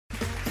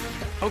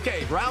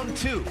Okay, round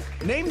two.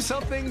 Name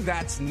something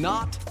that's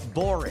not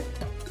boring.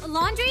 A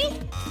laundry?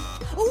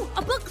 Ooh,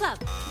 a book club.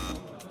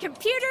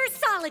 Computer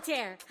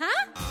solitaire,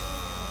 huh?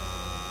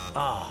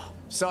 Ah,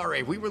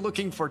 sorry, we were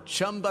looking for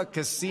Chumba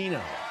Casino.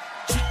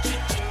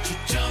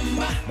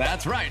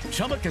 That's right,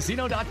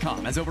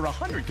 ChumbaCasino.com has over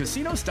 100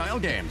 casino-style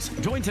games.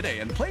 Join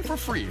today and play for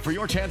free for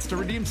your chance to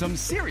redeem some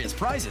serious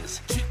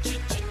prizes.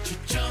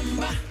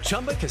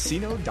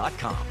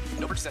 ChumbaCasino.com.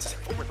 No purchase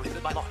necessary. Void where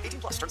prohibited by law.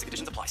 18 plus. Terms and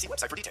conditions apply. See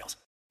website for details.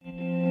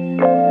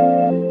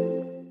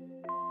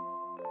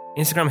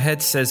 Instagram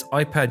head says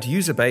iPad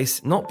user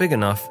base not big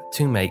enough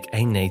to make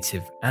a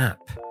native app.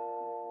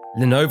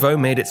 Lenovo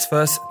made its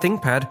first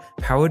ThinkPad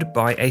powered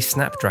by a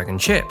Snapdragon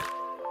chip.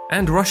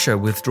 And Russia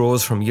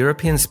withdraws from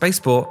European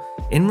spaceport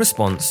in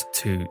response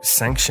to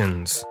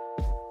sanctions.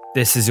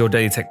 This is your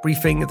Daily Tech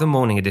Briefing, the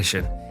morning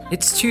edition.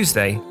 It's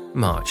Tuesday,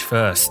 March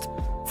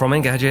 1st. From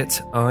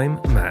Engadget,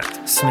 I'm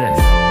Matt Smith.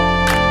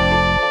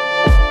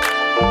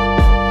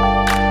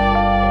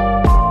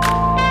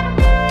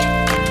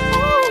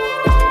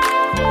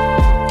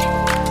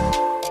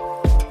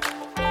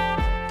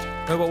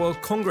 Mobile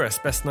World Congress,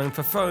 best known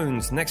for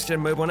phones, next-gen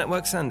mobile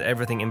networks and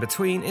everything in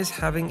between, is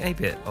having a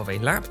bit of a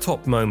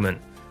laptop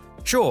moment.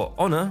 Sure,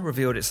 Honor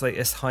revealed its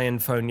latest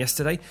high-end phone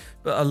yesterday,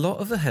 but a lot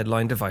of the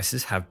headline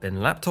devices have been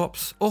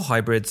laptops, or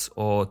hybrids,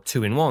 or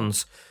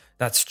two-in-ones.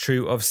 That's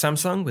true of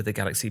Samsung with the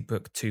Galaxy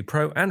Book 2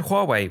 Pro and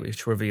Huawei,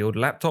 which revealed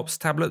laptops,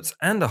 tablets,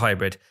 and a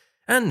hybrid.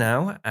 And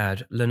now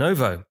add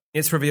Lenovo.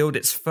 It's revealed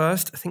its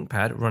first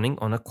ThinkPad running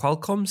on a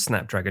Qualcomm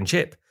Snapdragon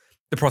chip,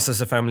 the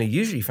processor family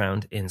usually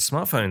found in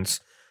smartphones.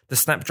 The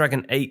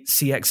Snapdragon 8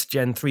 CX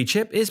Gen 3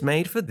 chip is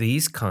made for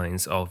these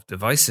kinds of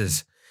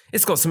devices.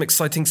 It's got some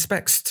exciting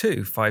specs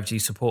too,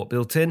 5G support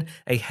built in,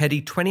 a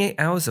heady 28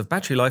 hours of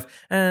battery life,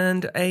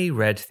 and a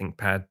red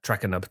ThinkPad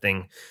tracker nub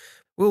thing.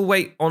 We'll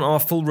wait on our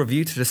full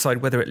review to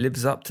decide whether it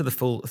lives up to the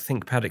full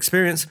ThinkPad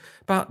experience,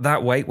 but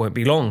that wait won't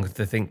be long.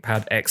 The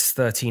ThinkPad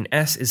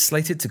X13S is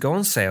slated to go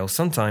on sale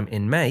sometime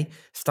in May,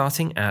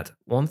 starting at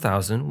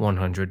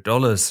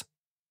 $1,100.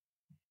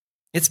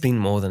 It's been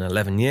more than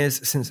 11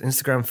 years since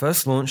Instagram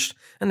first launched,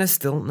 and there's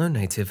still no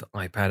native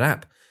iPad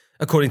app.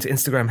 According to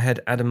Instagram head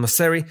Adam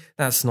Mosseri,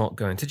 that's not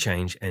going to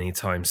change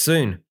anytime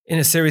soon. In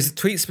a series of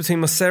tweets between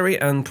Mosseri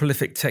and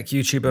prolific tech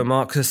YouTuber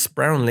Marcus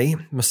Brownlee,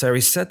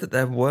 Mosseri said that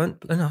there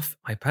weren't enough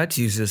iPad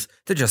users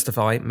to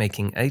justify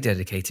making a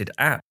dedicated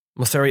app.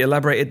 Mosseri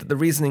elaborated that the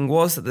reasoning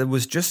was that there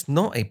was just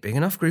not a big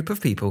enough group of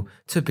people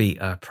to be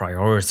a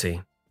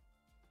priority.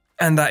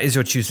 And that is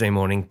your Tuesday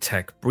morning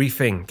tech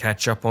briefing.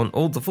 Catch up on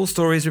all the full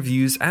stories,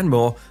 reviews, and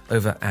more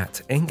over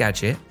at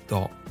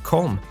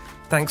Engadget.com.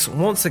 Thanks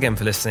once again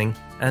for listening,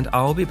 and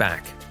I'll be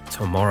back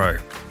tomorrow.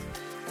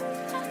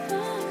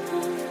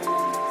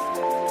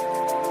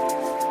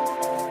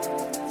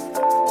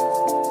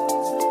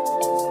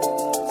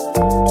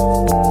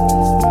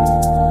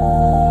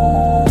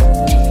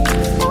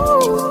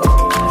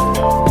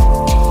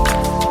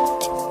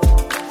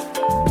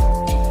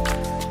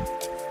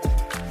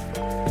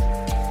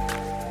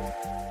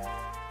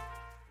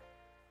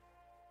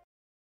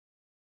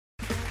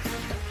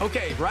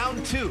 Okay,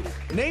 round two.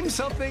 Name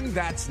something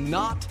that's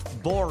not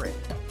boring.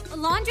 A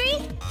laundry?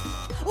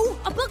 Ooh,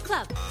 a book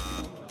club.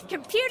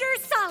 Computer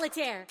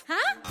solitaire,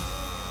 huh?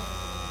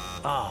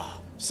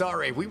 Ah,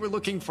 sorry, we were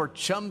looking for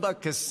Chumba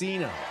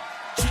Casino.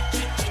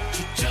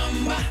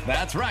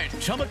 That's right,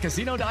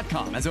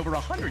 ChumbaCasino.com has over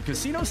 100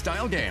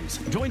 casino-style games.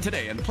 Join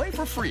today and play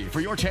for free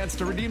for your chance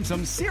to redeem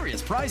some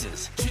serious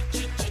prizes.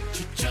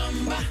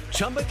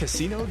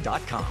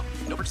 ChumbaCasino.com.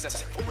 No purchase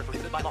necessary. Void where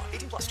prohibited by law.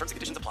 18 plus. Terms and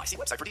conditions apply. See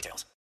website for details.